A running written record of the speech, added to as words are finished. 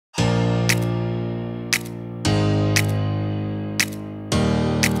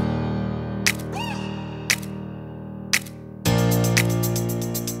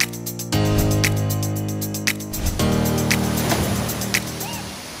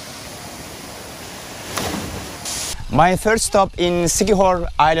My first stop in Siquijor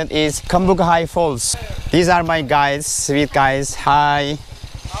Island is Cambugahay Falls. These are my guys, sweet guys. Hi.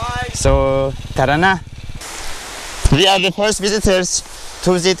 Hi. So, tara na. We are the first visitors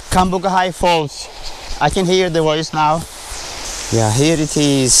to visit Cambugahay Falls. I can hear the voice now. Yeah, here it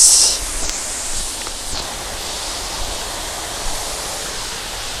is.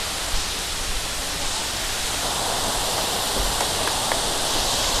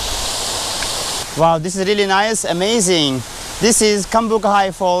 Wow, this is really nice, amazing. This is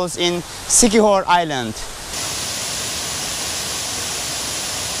Cambugahay Falls in Siquijor Island.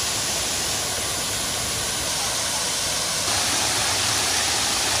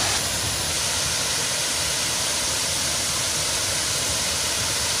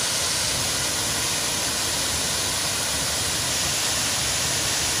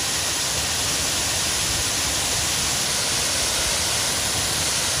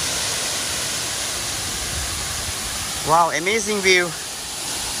 Wow, amazing view.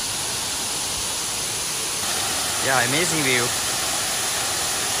 Yeah, amazing view.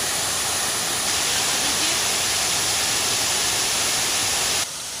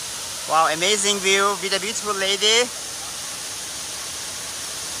 Wow, amazing view with a beautiful lady.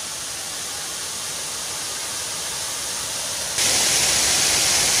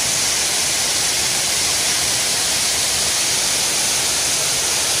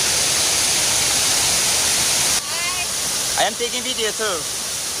 I am taking video too.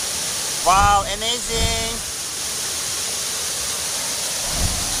 Wow, amazing.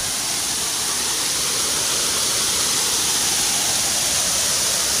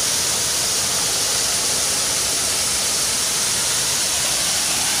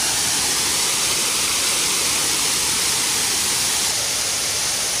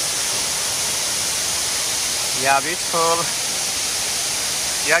 Yeah, beautiful.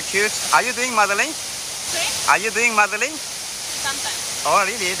 You are cute. Are you doing modeling? Sorry? Are you doing modeling? Sometimes. Oh,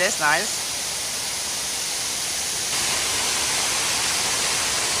 really? That's nice.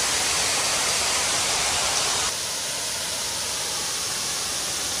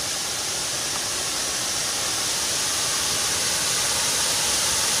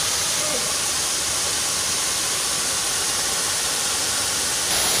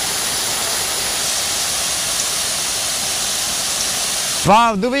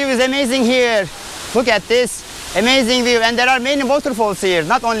 Wow, the view is amazing here. Look at this. Amazing view, and there are many waterfalls here,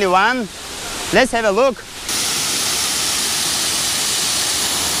 not only one. Let's have a look.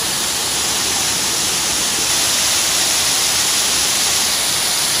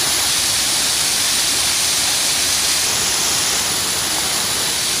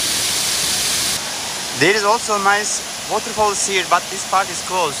 There is also nice waterfalls here, but this part is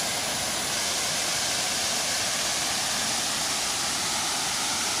closed.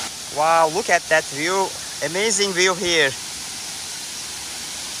 Wow, look at that view. Amazing view here.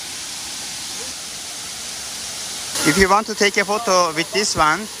 If you want to take a photo with this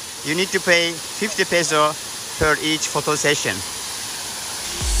one, you need to pay 50 peso per each photo session.